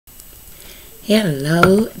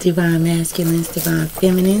Hello, Divine Masculines, Divine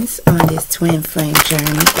Feminines on this twin flame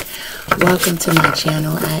journey. Welcome to my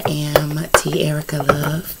channel. I am T. Erica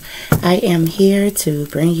Love. I am here to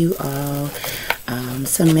bring you all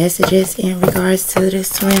some messages in regards to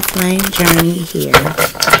this twin flame journey here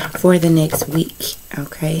for the next week.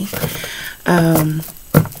 Okay.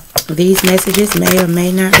 These messages may or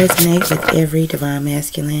may not resonate with every divine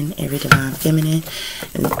masculine, every divine feminine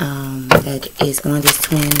that is on this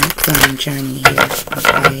twin flame journey here.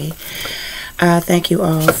 Okay. Thank you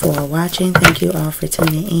all for watching. Thank you all for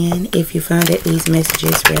tuning in. If you find that these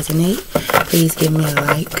messages resonate, please give me a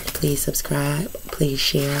like. Please subscribe. Please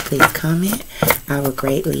share. Please comment. I would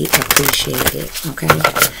greatly appreciate it. Okay.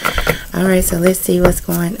 All right. So let's see what's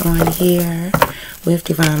going on here with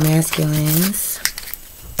divine masculines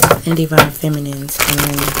and divine feminines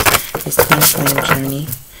on this twin flame journey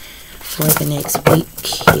for the next week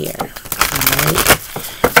here. Alright.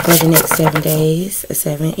 For the next 7 days.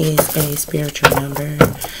 7 is a spiritual number.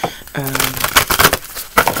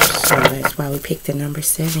 So that's why we picked the number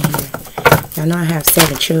 7 here. Y'all know I have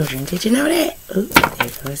 7 children. Did you know that? Ooh, there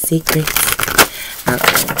goes secrets.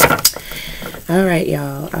 Okay. Alright,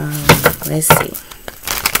 y'all. Let's see.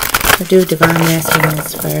 We'll do divine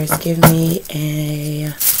masculines first. Give me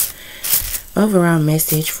a overall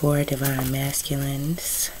message for divine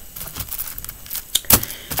masculines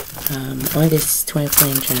on this twin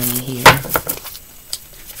flame journey here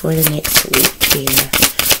for the next week here.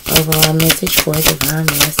 Overall message for divine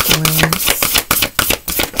masculines.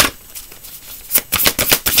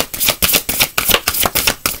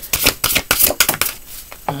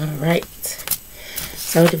 Alright.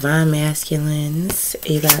 So divine masculines,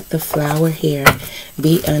 you got the flower here.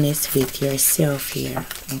 Be honest with yourself here.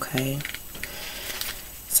 Okay.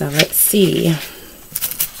 So let's see.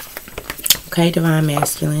 Okay, divine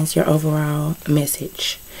masculines, your overall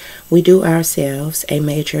message. We do ourselves a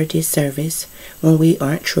major disservice when we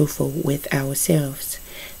aren't truthful with ourselves.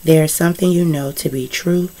 There is something you know to be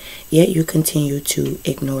true, yet you continue to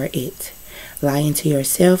ignore it. Lying to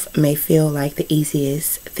yourself may feel like the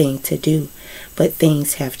easiest thing to do, but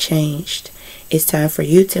things have changed. It's time for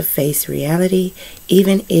you to face reality,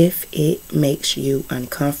 even if it makes you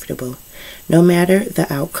uncomfortable. No matter the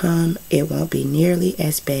outcome, it won't be nearly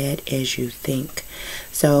as bad as you think.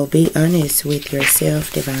 So be honest with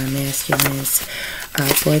yourself, divine masculines,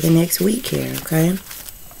 for the next week here, okay?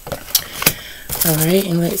 Alright,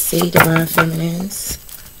 and let's see, divine feminines.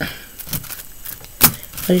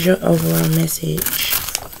 What is your overall message?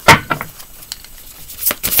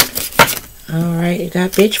 Alright, you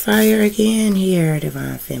got bitch fire again here,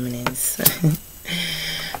 divine feminines.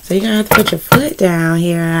 So you're going to have to put your foot down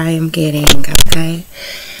here, I am getting, okay?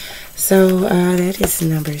 So that is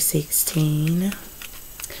number 16.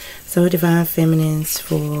 So divine feminines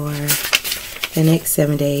for the next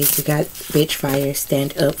 7 days, you got bitch fire,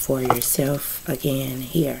 stand up for yourself again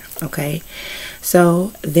here, okay?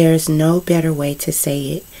 So there's no better way to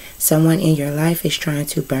say it. Someone in your life is trying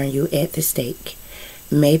to burn you at the stake.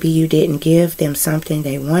 Maybe you didn't give them something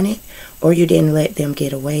they wanted, or you didn't let them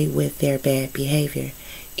get away with their bad behavior.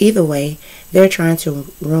 Either way, they're trying to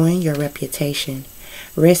ruin your reputation.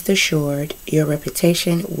 Rest assured, your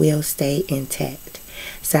reputation will stay intact.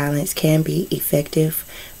 Silence can be effective,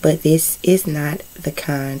 but this is not the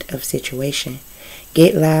kind of situation.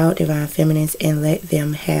 Get loud, divine feminines, and let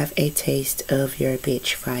them have a taste of your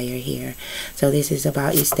bitch fire here. So this is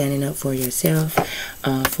about you standing up for yourself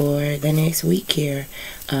for the next week here,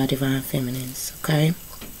 divine feminines, okay?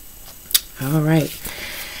 All right.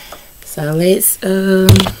 So let's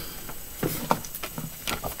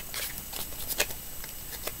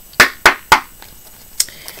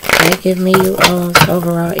give me you all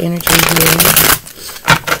overall energy here.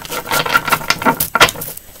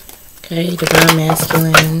 Okay, divine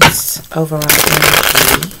masculines, overall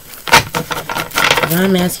energy.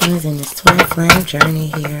 Divine masculines in this twin flame journey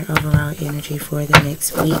here, overall energy for the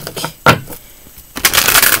next week.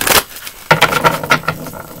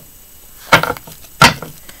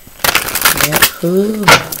 Yep,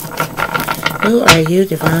 who are you,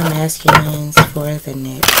 divine masculines, for the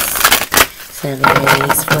next 7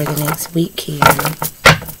 days, for the next week here?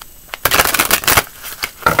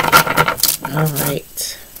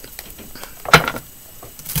 Alright.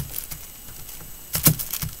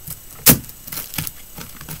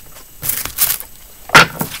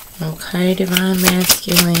 Okay, divine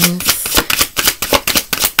masculines.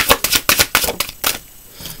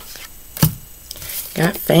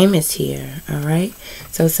 Got famous here, alright?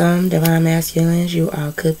 So some divine masculines, you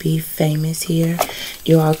all could be famous here.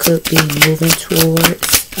 You all could be moving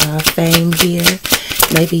towards fame here.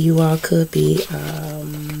 Maybe you all could be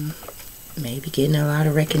maybe getting a lot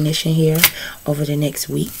of recognition here over the next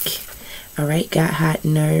week. All right, got hot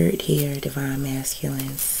nerd here, divine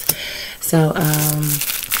masculines. So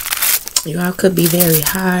you all could be very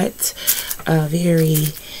hot,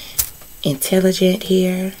 very intelligent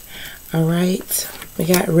here. All right, we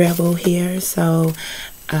got rebel here. So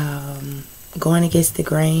going against the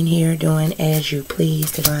grain here, doing as you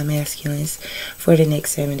please, divine masculines, for the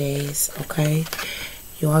next 7 days. Okay,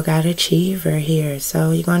 you all got achiever here,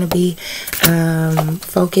 so you're going to be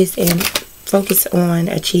focus on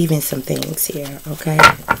achieving some things here. Okay,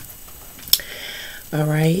 all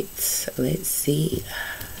right, let's see.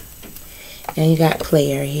 And you got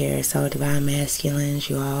player here, so divine masculines,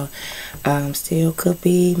 you all still could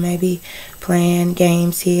be maybe playing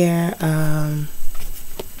games here.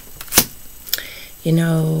 You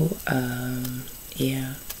know,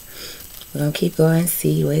 yeah, we're gonna keep going and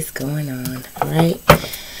see what's going on. All right,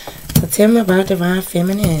 so tell me about divine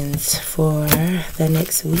feminines for the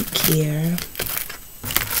next week here.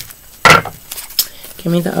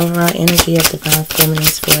 Give me the overall energy of divine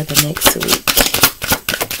feminines for the next week.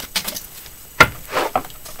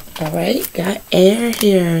 All right, got air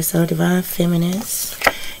here, so divine feminines,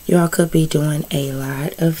 you all could be doing a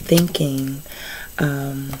lot of thinking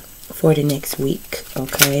for the next week.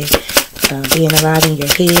 Okay, being a lot in your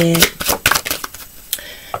head,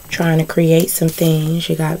 trying to create some things.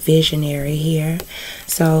 You got visionary here,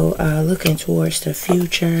 so looking towards the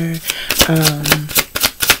future,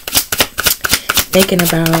 thinking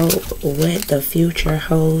about what the future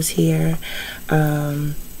holds here,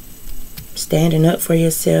 standing up for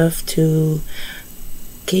yourself to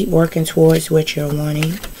keep working towards what you're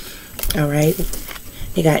wanting. All right,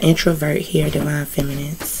 you got introvert here, divine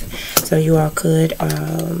feminines, so you all could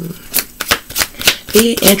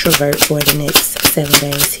be an introvert for the next 7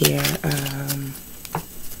 days here.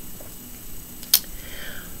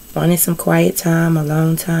 Wanting some quiet time,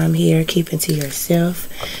 alone time here, keeping to yourself.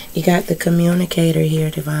 You got the communicator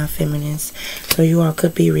here, divine feminines, so you all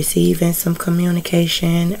could be receiving some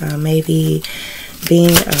communication, maybe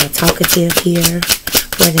being talkative here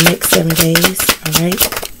for the next 7 days. All right,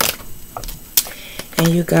 and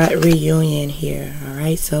you got reunion here. All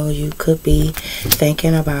right, so you could be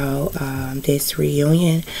thinking about this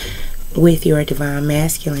reunion with your divine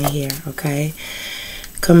masculine here. Okay,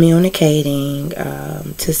 communicating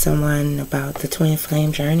to someone about the twin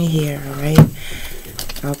flame journey here. All right,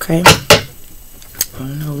 okay, I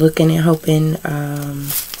don't know, looking and hoping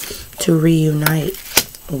to reunite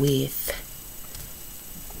with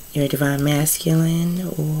your divine masculine,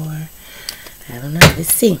 or I don't know,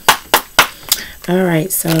 let's see. All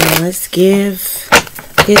right, so let's get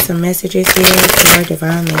some messages here for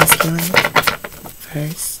divine masculine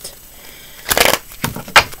first.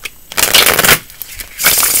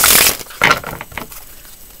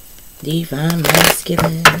 Divine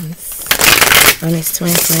masculines on this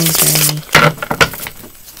twin flame journey.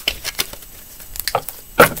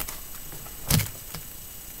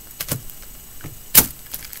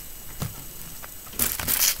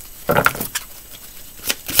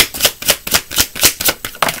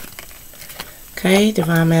 Okay,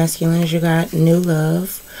 divine masculines, you got new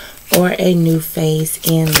love, or a new phase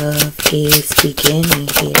in love is beginning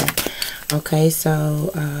here. Okay,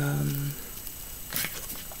 so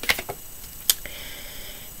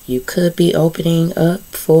you could be opening up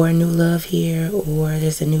for new love here, or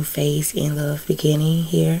there's a new phase in love beginning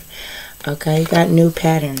here. Okay, you got new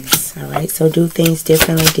patterns. All right, so do things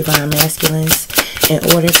differently, divine masculines, in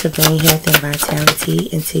order to bring health and vitality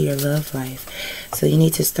into your love life. So you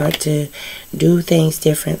need to start to do things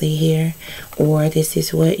differently here, or this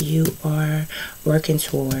is what you are working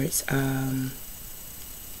towards.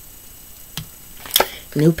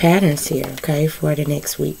 New patterns here, okay, for the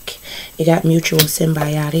next week. You got mutual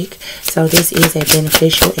symbiotic, so this is a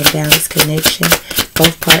beneficial and balanced connection.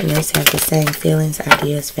 Both partners have the same feelings,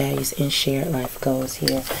 ideas, values, and shared life goals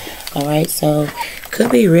here. All right, so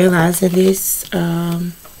could be realizing this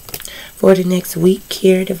for the next week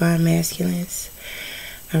here, divine masculines.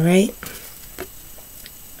 All right,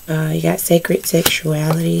 you got sacred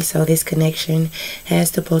sexuality, so this connection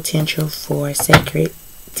has the potential for sacred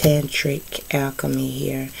tantric alchemy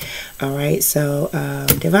here. All right, so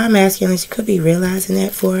divine masculines, you could be realizing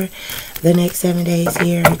that for the next 7 days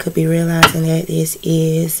here. You could be realizing that this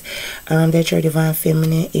is that your divine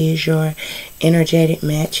feminine is your energetic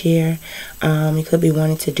match here. You could be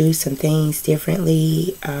wanting to do some things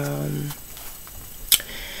differently,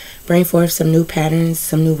 bring forth some new patterns,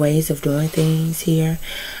 some new ways of doing things here.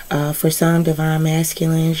 For some divine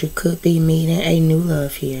masculines, you could be meeting a new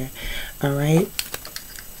love here. All right,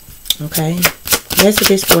 okay,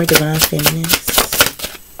 messages for divine feminines.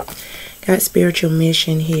 Got spiritual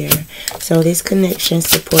mission here. So this connection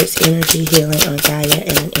supports energy healing on Gaia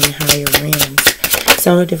and in higher realms.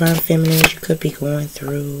 So divine feminine, you could be going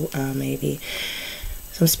through maybe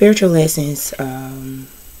some spiritual lessons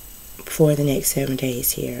for the next 7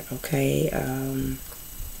 days here. Okay.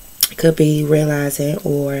 Could be realizing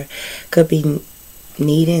or could be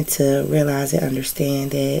needing to realize and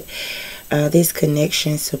understand that this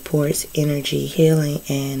connection supports energy healing,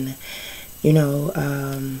 and you know,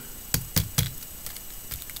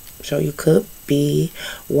 so you could be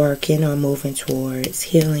working or moving towards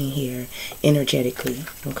healing here energetically.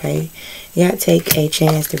 Okay, you got to take a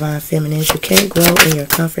chance, divine feminines. You can't grow in your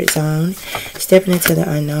comfort zone. Stepping into the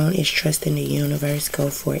unknown is trusting the universe. Go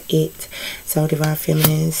for it. So divine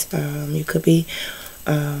feminines, you could be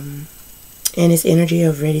in this energy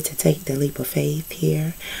of ready to take the leap of faith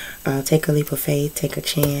here. Take a leap of faith, take a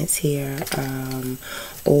chance here,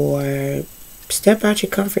 or step out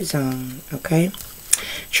your comfort zone. Okay,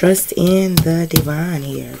 trust in the divine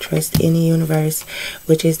here. Trust in the universe,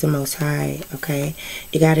 which is the most high. Okay,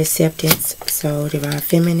 you got acceptance. So divine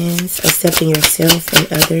feminines, accepting yourself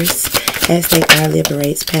and others as they are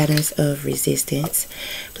liberates patterns of resistance.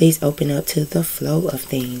 Please open up to the flow of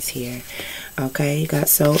things here. Okay, you got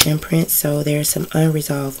soul imprints. So there's some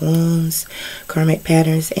unresolved wounds, karmic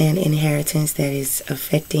patterns, and inheritance that is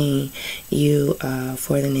affecting you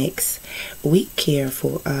for the next week here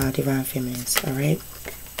for divine feminines. All right.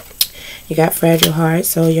 You got fragile heart.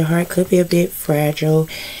 So your heart could be a bit fragile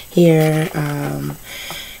here.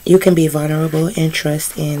 You can be vulnerable and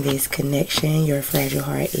trust in this connection. Your fragile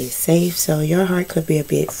heart is safe. So your heart could be a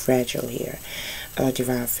bit fragile here,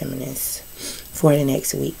 divine feminines, for the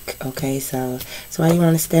next week. Okay, so why you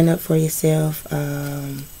want to stand up for yourself.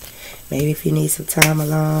 Maybe if you need some time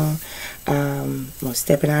alone, or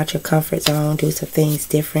stepping out your comfort zone, do some things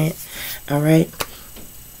different. All right.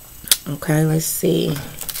 Okay, let's see.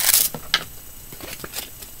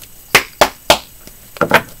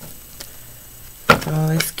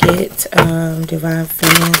 Let's get divine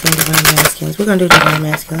feminines and divine masculines. We're going to do divine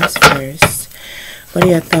masculines first. What are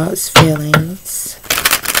your thoughts, feelings,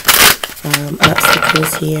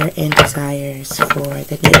 obstacles here, and desires for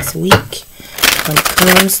the next week when it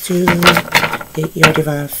comes to your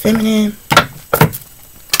divine feminine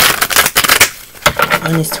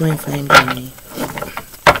on this twin flame journey?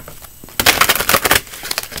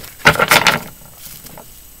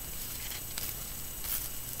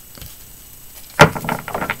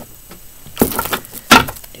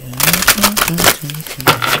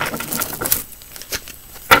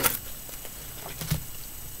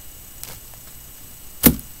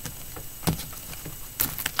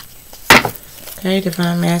 Okay,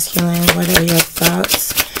 divine masculine, what are your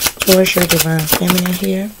thoughts towards your divine feminine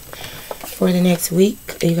here for the next week?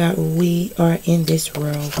 You got, we are in this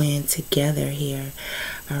whirlwind together here.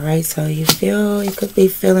 All right, so you could be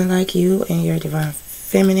feeling like you and your divine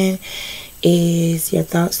feminine is, your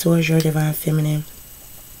thoughts towards your divine feminine,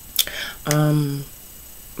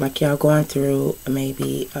 like y'all going through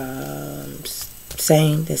maybe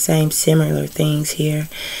the same similar things here,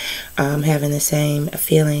 having the same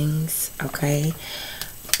feelings. Okay,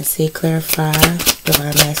 let's see, clarify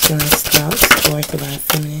divine masculine's thoughts towards divine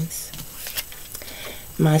feminines.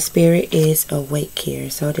 My spirit is awake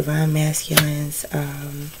here. So divine masculines,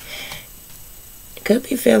 could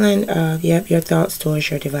be feeling your thoughts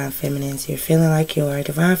towards your divine feminines. You're feeling like your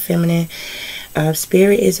divine feminine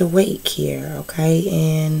spirit is awake here. Okay,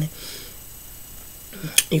 and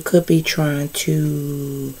you could be trying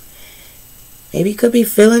to, maybe you could be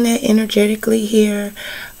feeling that energetically here,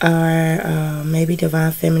 or maybe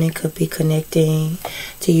divine feminine could be connecting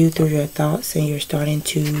to you through your thoughts, and you're starting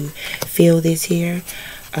to feel this here.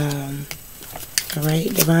 All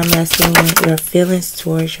right, divine masculine, your feelings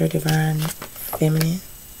towards your divine feminine.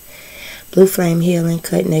 Blue flame healing,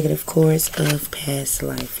 cut negative cords of past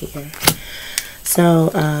life here. So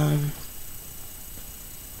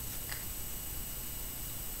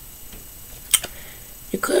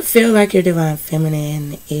you could feel like your divine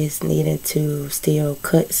feminine is needing to still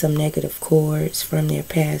cut some negative cords from their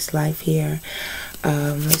past life here.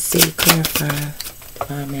 Let's see, clarify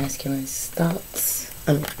divine masculine's thoughts,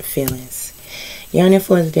 feelings. Yearning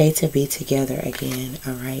for the day to be together again.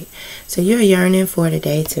 All right, so you're yearning for the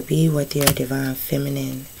day to be with your divine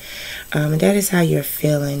feminine, and that is how you're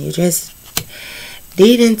feeling. You just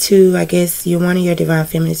needing to, I guess, you're wanting your divine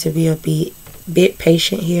feminine to be a bit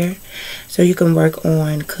patient here, so you can work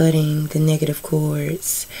on cutting the negative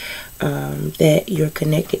cords that you're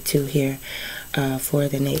connected to here for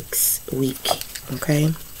the next week.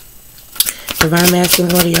 Okay, divine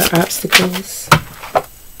masculine, what are your obstacles?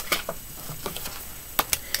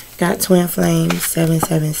 Got twin flames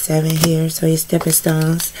 777 here. So your stepping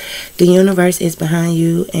stones. The universe is behind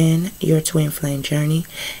you in your twin flame journey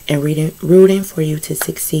and rooting for you to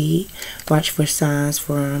succeed. Watch for signs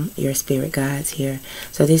from your spirit guides here.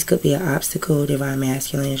 So this could be an obstacle, divine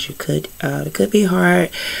masculine. It could be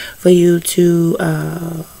hard for you to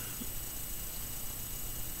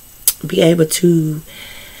be able to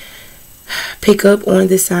pick up on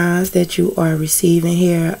the signs that you are receiving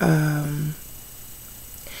here.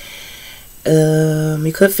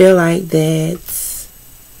 You could feel like that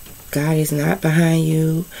God is not behind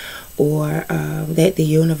you, or that the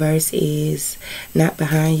universe is not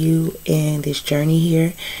behind you in this journey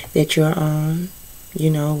here that you're on, you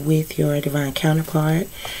know, with your divine counterpart.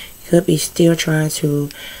 You could be still trying to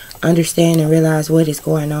understand and realize what is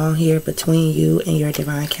going on here between you and your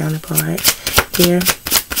divine counterpart here.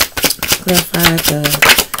 Clarify the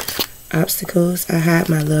obstacles. I hide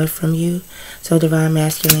my love from you. So divine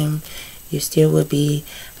masculine, you still would be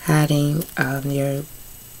hiding your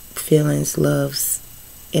feelings, loves,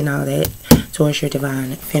 and all that towards your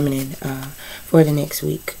divine feminine for the next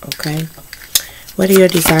week. Okay, what are your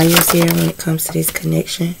desires here when it comes to this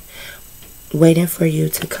connection? Waiting for you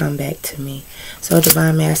to come back to me. So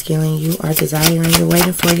divine masculine, you are desiring, you're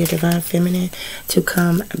waiting for your divine feminine to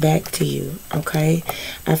come back to you. Okay,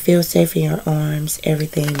 I feel safe in your arms,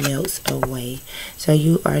 everything melts away. So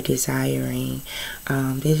you are desiring,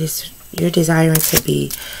 you're desiring to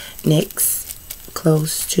be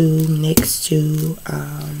close to,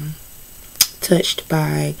 touched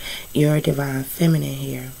by your divine feminine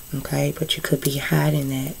here. Okay, but you could be hiding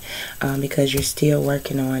that because you're still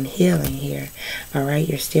working on healing here. All right,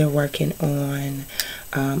 you're still working on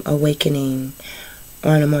awakening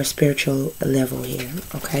on a more spiritual level here.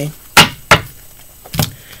 Okay,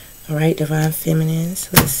 all right, divine feminines,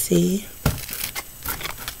 let's see,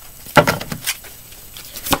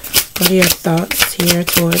 what are your thoughts here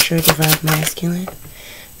towards your divine masculine?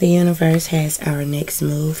 The universe has our next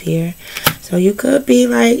move here. So you could be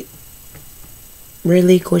like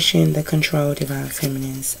relinquishing the control, divine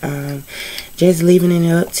feminines. Just leaving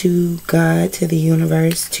it up to God, to the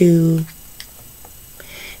universe to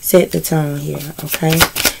set the tone here. Okay,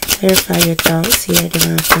 clarify your thoughts here,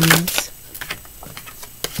 divine feminines.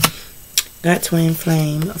 Got twin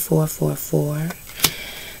flame 444.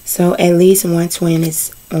 So at least one twin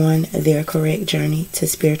is on their correct journey to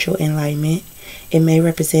spiritual enlightenment. It may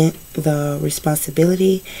represent the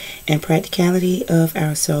responsibility and practicality of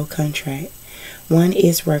our soul contract. One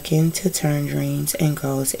is working to turn dreams and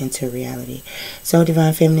goals into reality. So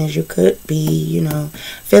divine feminines, you could be, you know,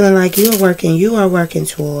 feeling like you are working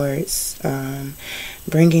towards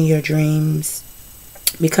bringing your dreams,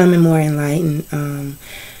 becoming more enlightened,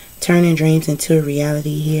 turning dreams into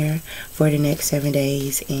reality here for the next 7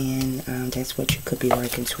 days, and that's what you could be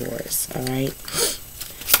working towards. All right.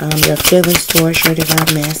 Your feelings towards your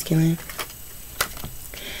divine masculine.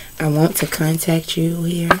 I want to contact you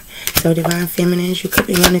here. So divine feminines, you could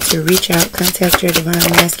be wanting to reach out, contact your divine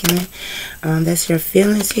masculine. That's your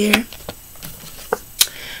feelings here.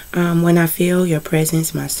 When I feel your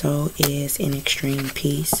presence, my soul is in extreme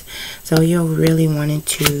peace. So you're really wanting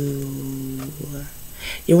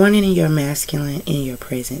your masculine in your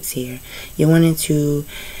presence here. You're wanting to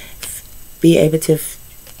be able to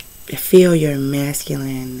feel your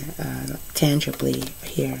masculine tangibly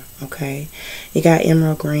here. Okay, you got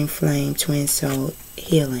emerald green flame twin soul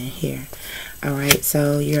healing here. All right,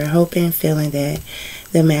 so you're hoping, feeling that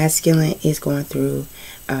the masculine is going through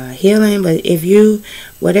healing, but if you,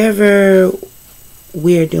 whatever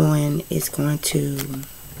we're doing is going to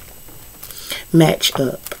match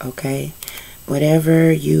up. Okay, whatever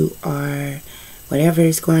you are, whatever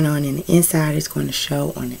is going on in the inside is going to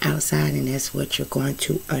show on the outside, and that's what you're going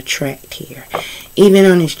to attract here. Even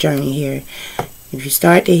on this journey here, if you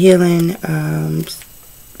start the healing,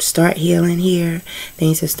 start healing here,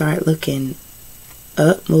 things will start looking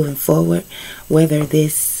up, moving forward. Whether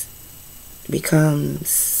this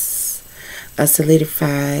becomes a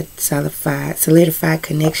solidified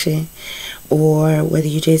connection, or whether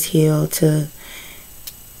you just heal to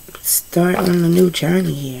start on a new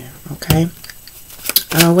journey here. Okay.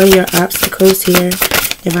 What are your obstacles here,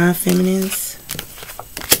 divine feminines?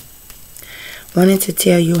 Wanting to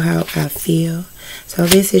tell you how I feel. So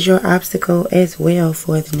this is your obstacle as well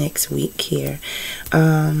for the next week here.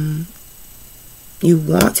 You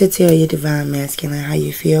want to tell your divine masculine how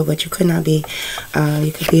you feel, but you could not be,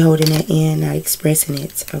 you could be holding it in, not expressing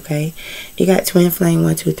it. Okay. You got twin flame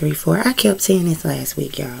 1, 2, 3, 4. I kept saying this last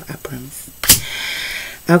week, y'all. I promise.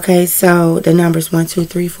 Okay, so the numbers 1, 2,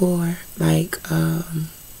 3, 4, like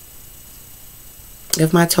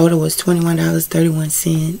if my total was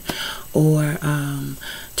 $21.31 or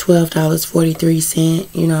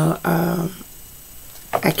 $12.43, you know,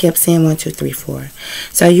 I kept saying 1, 2, 3, 4.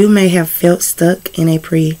 So you may have felt stuck in a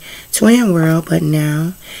pre-twin world, but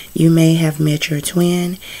now you may have met your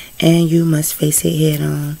twin and you must face it head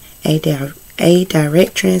on. A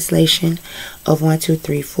direct translation of 1, 2,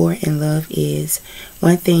 3, 4 in love is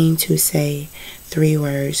one thing to say, 3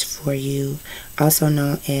 words for you, also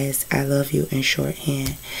known as I love you in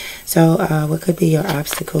shorthand. So what could be your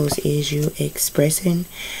obstacles is you expressing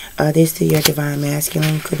this to your divine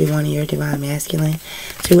masculine. Could be one of your divine masculine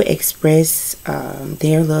to express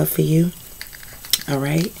their love for you. All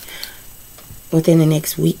right, within the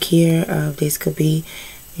next week here, this could be,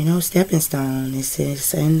 you know, stepping stone. This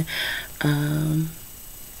is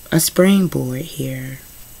a springboard here,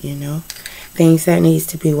 you know, things that needs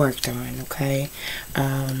to be worked on. Okay,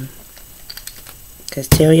 because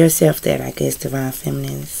tell yourself that, I guess, divine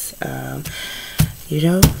feminines, you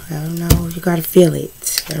know, I don't know, you gotta feel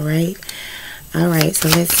it. All right, so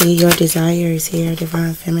let's see your desires here,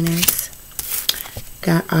 divine feminines.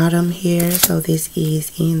 Got autumn here, so this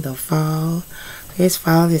is in the fall. This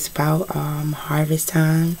fall is about harvest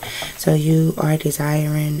time, so you are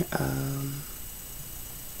desiring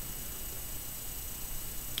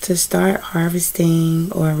to start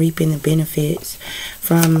harvesting or reaping the benefits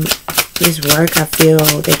from this work I feel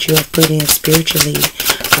that you have put in spiritually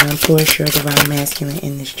towards your divine masculine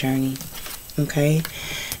in this journey. Okay,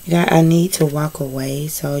 you got I need to walk away,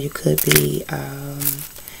 so you could be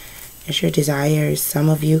it's your desires. Some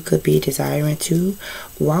of you could be desiring to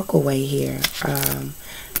walk away here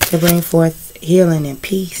to bring forth healing and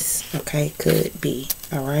peace. Okay, could be.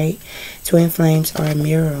 All right, twin flames are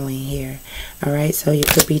mirroring here. All right, so you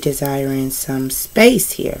could be desiring some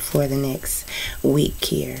space here for the next week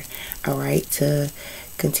here. All right, to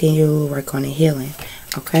continue work on the healing.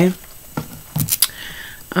 Okay,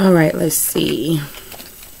 all right, let's see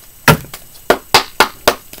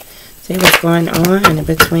what's going on in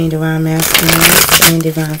between divine masculine and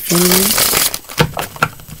divine feminine.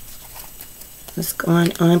 What's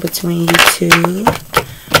going on between you two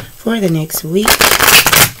for the next week?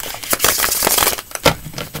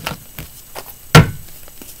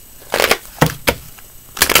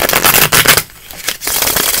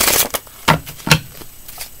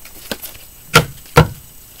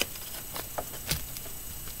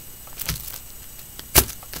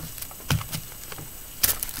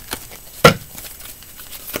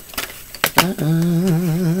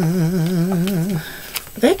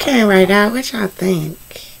 They came right out. What y'all think?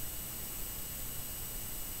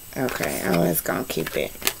 Okay, I was gonna keep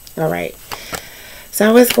it. Alright.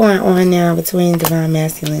 So what's going on now between divine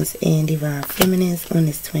masculines and divine feminines on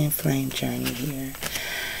this twin flame journey here?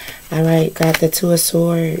 Alright, got the Two of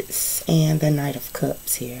Swords and the Knight of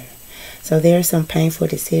Cups here. So there's some painful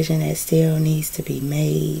decision that still needs to be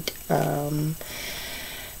made.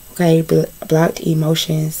 Okay, blocked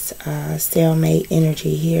emotions, stalemate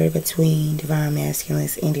energy here between divine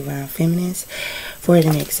masculines and divine feminines for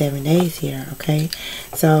the next 7 days here. Okay,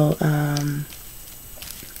 so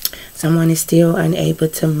someone is still unable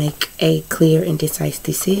to make a clear and decisive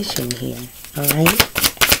decision here. All right.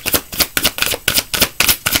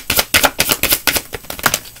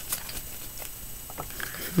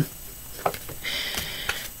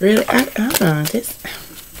 Really, hold on. This.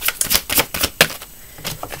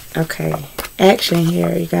 Okay, action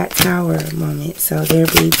here. You got Tower moment, so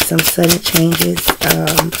there'll be some sudden changes,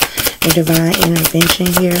 a divine intervention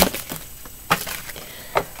here,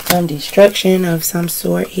 destruction of some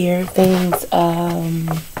sort here. Things,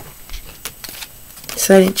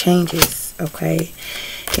 sudden changes. Okay,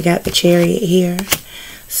 you got the Chariot here,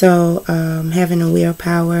 so having the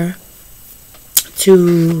willpower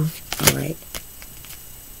to, all right,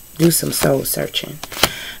 do some soul searching.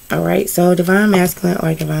 Alright, so divine masculine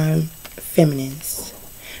or divine feminines,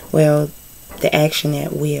 well, the action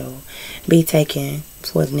that will be taken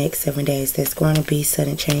for the next 7 days. There's going to be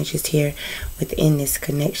sudden changes here within this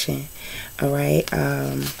connection. Alright,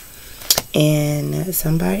 and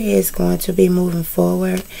somebody is going to be moving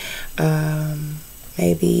forward,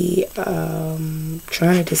 maybe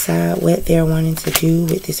trying to decide what they're wanting to do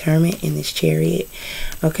with this Hermit and this Chariot.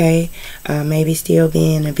 Okay, maybe still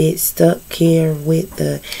being a bit stuck here with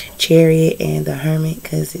the Chariot and the Hermit,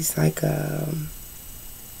 because it's like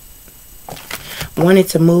wanting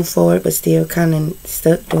to move forward but still kind of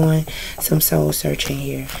stuck doing some soul searching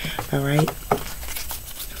here. All right,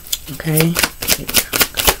 okay.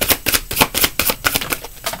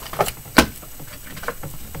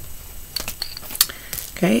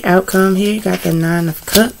 Okay, outcome here, you got the Nine of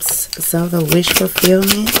Cups, so the wish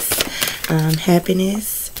fulfillments.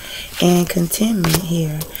 happiness and contentment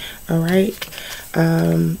here. Alright.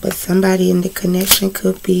 But somebody in the connection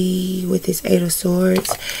could be with this Eight of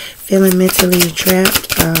Swords, feeling mentally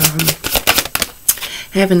trapped,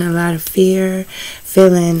 having a lot of fear,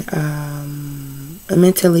 feeling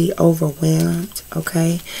mentally overwhelmed,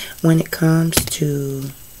 okay, when it comes to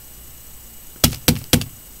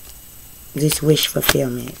this wish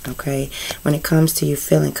fulfillment, okay. When it comes to you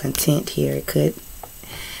feeling content here, it could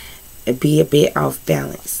be a bit off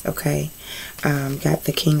balance, okay. Got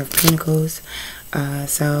the King of Pentacles.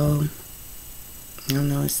 So I don't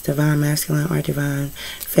know, it's divine masculine or divine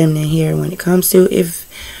feminine here. When it comes to, if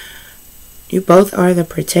you both are the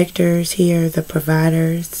protectors here, the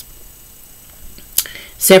providers,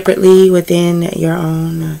 separately within your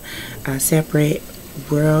own separate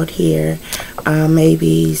world here,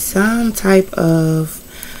 maybe some type of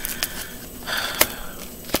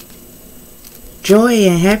joy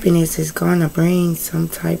and happiness is going to bring some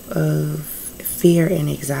type of fear and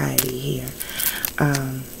anxiety here.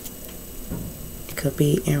 It could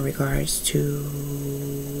be in regards to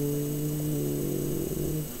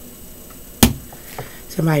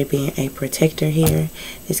somebody being a protector here.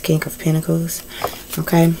 This King of Pentacles.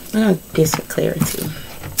 Okay, I'm going to get some clarity.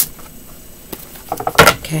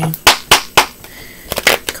 Okay.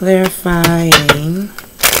 Clarifying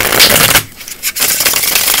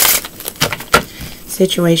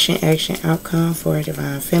situation, action, outcome for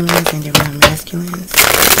divine feminines and divine masculines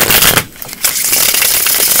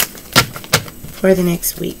for the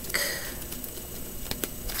next week.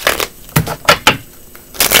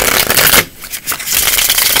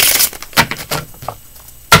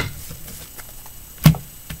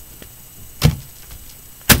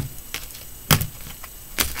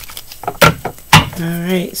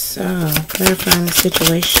 Alright, so clarifying the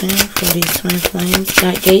situation for these twin flames.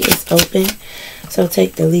 That gate is open, so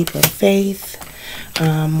take the leap of faith.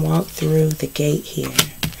 Walk through the gate here.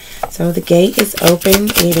 So the gate is open.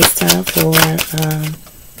 It is time for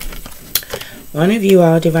one of you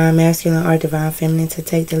all, divine masculine or divine feminine, to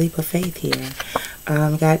take the leap of faith here.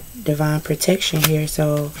 Got divine protection here,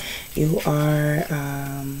 so you are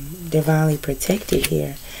divinely protected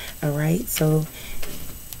here. Alright, so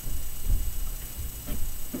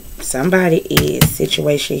somebody's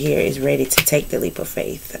situation here is ready to take the leap of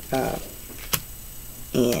faith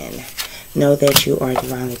and know that you are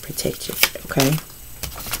divinely protected. Okay.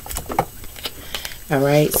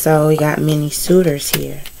 Alright, so we got many suitors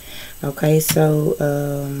here. Okay, so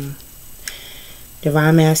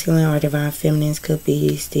divine masculine or divine feminines could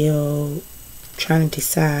be still trying to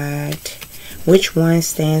decide which one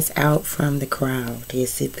stands out from the crowd.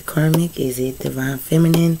 Is it the karmic? Is it divine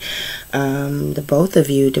feminine? The both of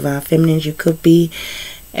you, divine feminines, you could be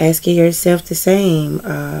asking yourself the same.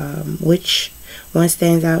 Which one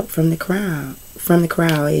stands out from the crowd?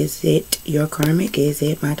 Is it your karmic? Is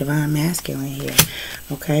it my divine masculine here?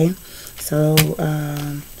 Okay, so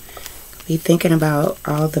be thinking about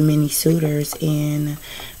all the many suitors and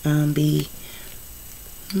be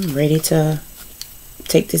ready to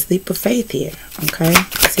take this leap of faith here. Okay,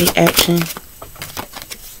 see action.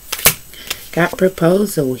 Got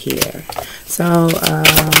proposal here. So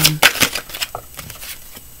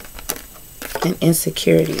and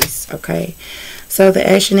insecurities. Okay, so the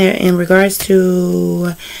action in regards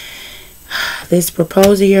to this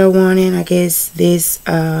proposal you're wanting, I guess this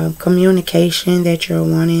communication that you're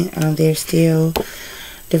wanting, there's still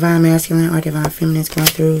divine masculine or divine feminine is going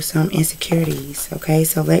through some insecurities. Okay,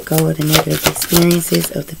 so let go of the negative experiences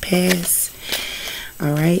of the past.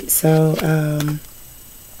 Alright, so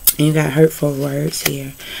you got hurtful words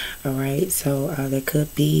here. Alright, so there could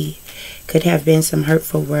have been some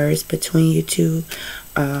hurtful words between you two.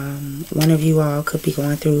 One of you all could be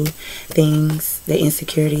going through things, the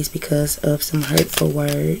insecurities, because of some hurtful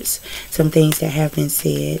words, some things that have been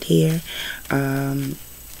said here.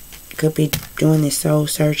 Could be doing this soul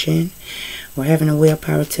searching or having a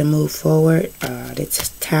willpower to move forward. The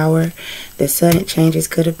Tower, the sudden changes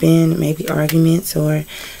could have been maybe arguments or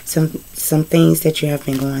some things that you have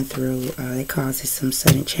been going through that causes some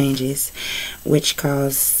sudden changes, which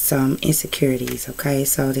cause some insecurities. Okay,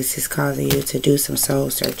 so this is causing you to do some soul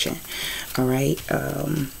searching. All right,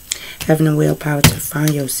 having a willpower to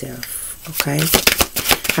find yourself. Okay,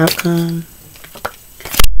 outcome,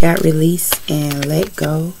 got release and let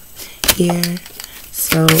go here.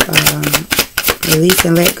 So release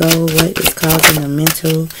and let go what is causing the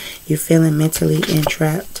mental, you're feeling mentally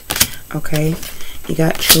entrapped. Okay, you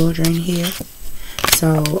got children here,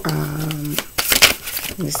 so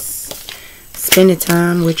spending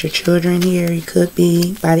time with your children here. You could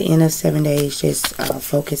be by the end of 7 days just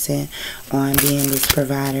focusing on being this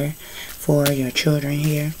provider for your children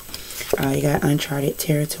here. You got uncharted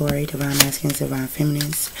territory, divine masculines, divine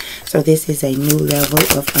feminines. So this is a new level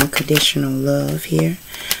of unconditional love here.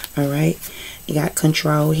 All right. You got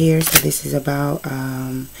control here. So this is about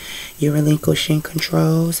you relinquishing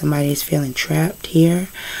control. Somebody is feeling trapped here.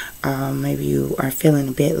 Maybe you are feeling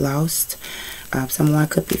a bit lost. Someone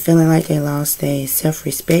could be feeling like they lost their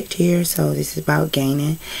self-respect here. So this is about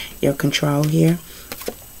gaining your control here.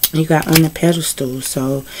 You got on the pedestal.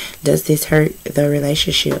 So does this hurt the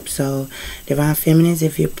relationship? So divine feminines,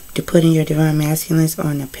 if you're putting your divine masculines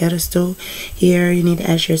on the pedestal here, you need to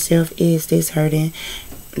ask yourself, is this hurting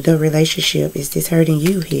the relationship? Is this hurting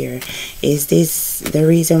you here? Is this the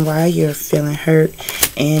reason why you're feeling hurt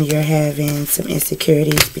and you're having some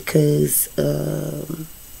insecurities? Because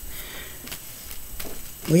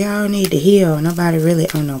we all need to heal. Nobody really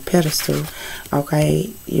on no pedestal.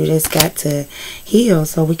 Okay, you just got to heal.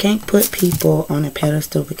 So we can't put people on a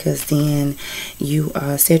pedestal, because then you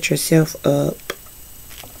set yourself up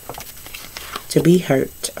to be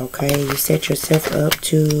hurt. Okay, you set yourself up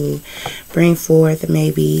to bring forth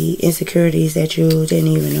maybe insecurities that you didn't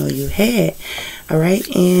even know you had. All right,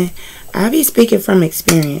 and I be speaking from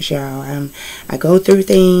experience, y'all. I go through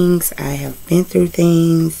things. I have been through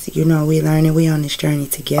things. You know, we learning. We on this journey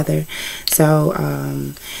together. So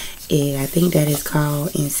I think that is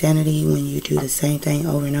called insanity, when you do the same thing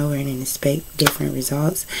over and over and then expect different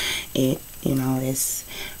results. You know, we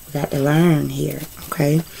got to learn here.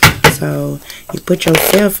 Okay, so you put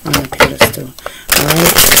yourself on a pedestal. All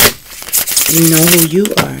right, you know who you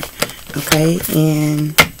are. Okay,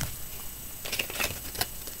 and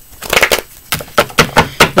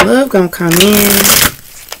love gonna come in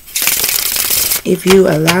if you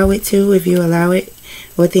allow it to. If you allow it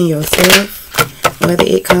within yourself, whether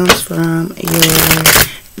it comes from your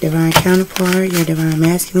divine counterpart, your divine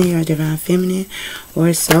masculine, your divine feminine, or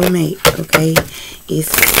a soulmate. Okay,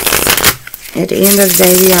 it's at the end of the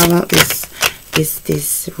day, we all want this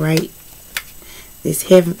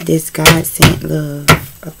God sent love.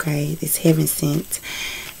 Okay, this heaven sent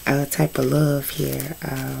type of love here.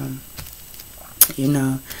 You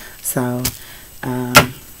know, so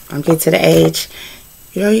I'm getting to the age,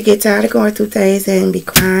 you know, you get tired of going through things and be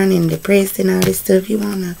crying and depressed and all this stuff. You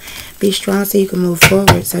want to be strong so you can move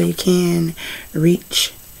forward, so you can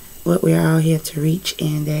reach what we're all here to reach,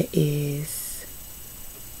 and that is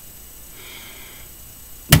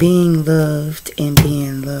being loved and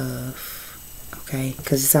being loved. Okay,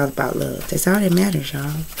 because it's all about love. That's all that matters,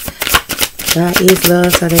 y'all. God is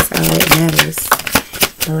love, so that's all that matters.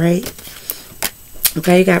 All right.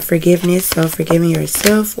 Okay, you got forgiveness. So forgiving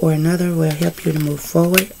yourself or another will help you to move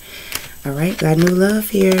forward. All right, got new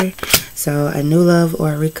love here. So a new love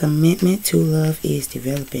or a recommitment to love is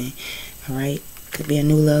developing. All right, could be a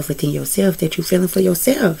new love within yourself that you're feeling for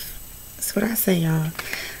yourself. That's what I say, y'all.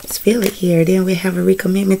 Let's feel it here. Then we have a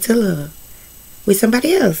recommitment to love with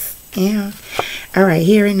somebody else. Yeah. All right,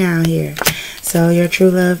 here and now here. So your true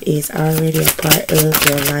love is already a part of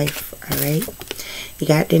your life. All right. You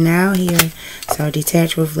got the now here. So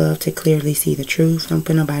detach with love to clearly see the truth. Don't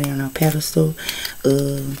put nobody on a pedestal.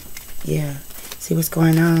 Yeah. See what's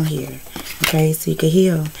going on here. Okay, so you can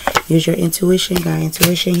heal. Use your intuition. Got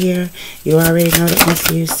intuition here. You already know the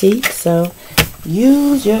answer you seek. So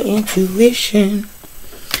use your intuition.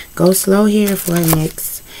 Go slow here for the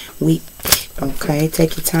next week. Okay,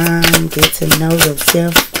 take your time. Get to know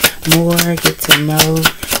yourself more. Get to know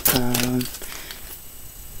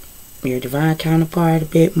your divine counterpart a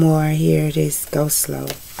bit more here. Just go slow.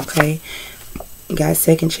 Okay, you got a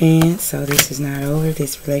second chance, so this is not over.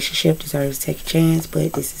 This relationship deserves a second chance,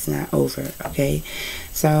 but this is not over. Okay,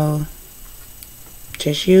 so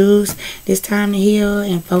just use this time to heal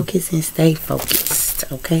and focus and stay focused.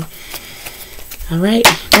 Okay, all right,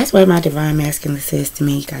 that's what my divine masculine says to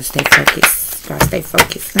me. You gotta stay focused. Gotta stay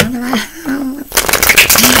focused. And I'm like, oh,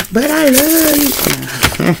 but I love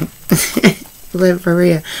you. But for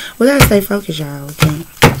real, we gotta stay focused, y'all. Okay,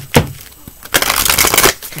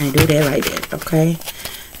 can't do that like that. Okay,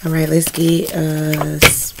 all right, let's get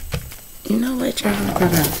you know what, y'all?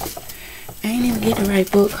 Hold on, I ain't even get the right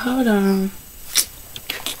book. Hold on,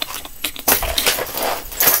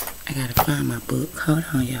 I gotta find my book. Hold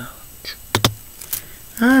on, y'all.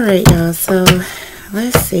 All right, y'all. So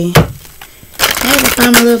let's see. I have to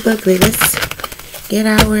find my little booklet. Let's get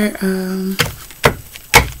our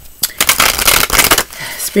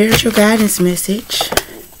spiritual guidance message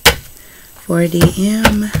for the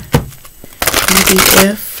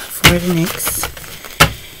MDF for the next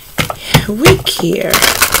week here.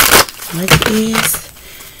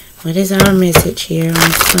 What is our message here on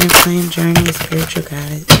this Twin Flame Journey, spiritual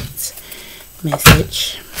guidance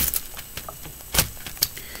message?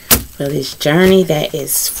 for this journey that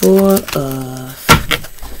is full of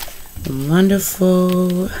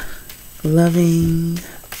wonderful, loving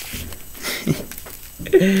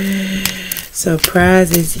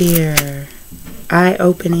surprises here.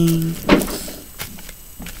 Eye-opening,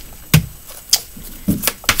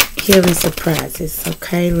 healing surprises.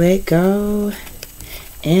 Okay, let go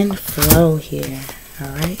and flow here.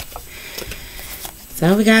 Alright.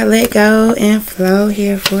 So we got let go and flow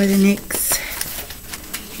here for the next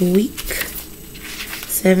week.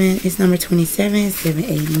 7 is number 27, 7,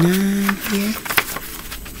 8, 9 here.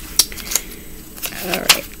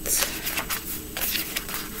 Alright.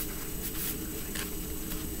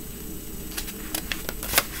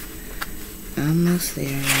 Almost there,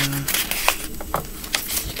 y'all.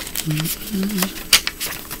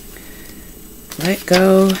 Let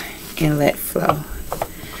go and let flow.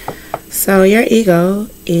 So your ego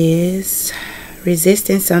is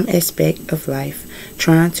resisting some aspect of life,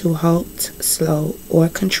 trying to halt, slow, or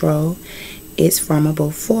control its formable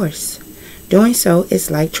force. Doing so is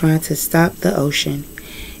like trying to stop the ocean.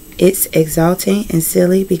 It's exalting and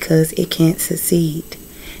silly because it can't succeed.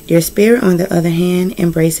 Your spirit, on the other hand,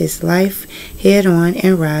 embraces life head on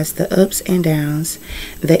and rides the ups and downs,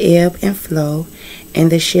 the ebb and flow,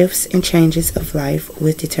 and the shifts and changes of life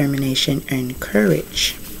with determination and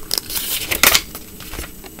courage.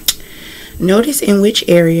 Notice in which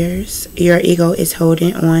areas your ego is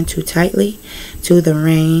holding on too tightly to the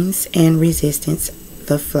reins and resisting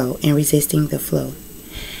the flow.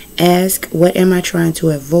 Ask, what am I trying to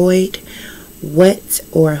avoid? What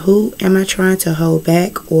or who am I trying to hold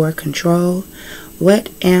back or control? What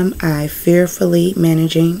am I fearfully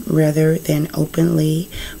managing rather than openly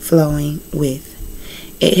flowing with?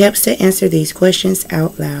 It helps to answer these questions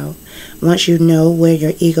out loud. Once you know where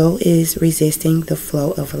your ego is resisting the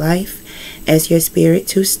flow of life, ask your spirit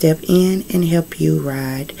to step in and help you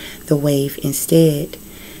ride the wave instead.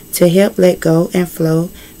 To help let go and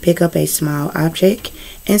flow, pick up a small object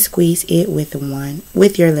and squeeze it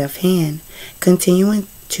with your left hand. Continuing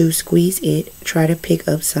to squeeze it, try to pick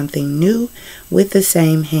up something new with the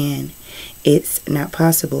same hand. It's not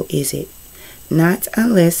possible, is it? Not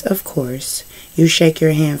unless, of course, you shake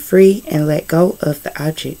your hand free and let go of the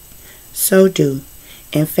object. So do.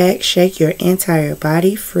 In fact, shake your entire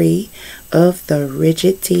body free of the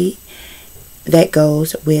rigidity that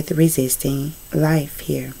goes with resisting life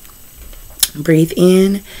here. Breathe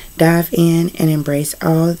in, dive in, and embrace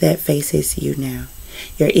all that faces you now.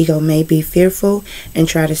 Your ego may be fearful and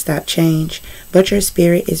try to stop change, but your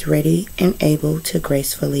spirit is ready and able to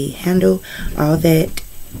gracefully handle all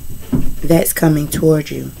that's coming toward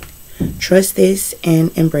you. Trust this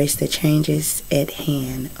and embrace the changes at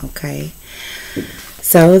hand, okay?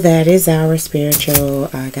 So that is our spiritual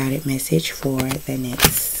guided message for the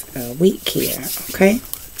next week here, okay?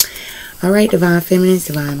 Alright, Divine Feminines,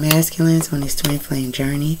 Divine Masculines on this twin flame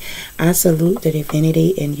journey. I salute the divinity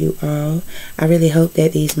in you all. I really hope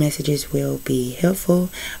that these messages will be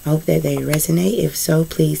helpful. I hope that they resonate. If so,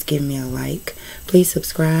 please give me a like. Please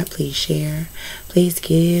subscribe. Please share. Please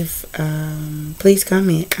please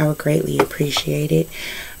comment. I would greatly appreciate it.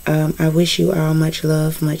 I wish you all much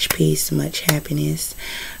love, much peace, much happiness.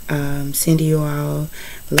 Send you all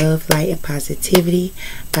love, light, and positivity.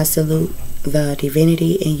 I salute the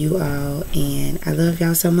divinity in you all, and I love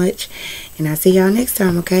y'all so much, and I'll see y'all next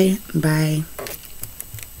time, okay? Bye.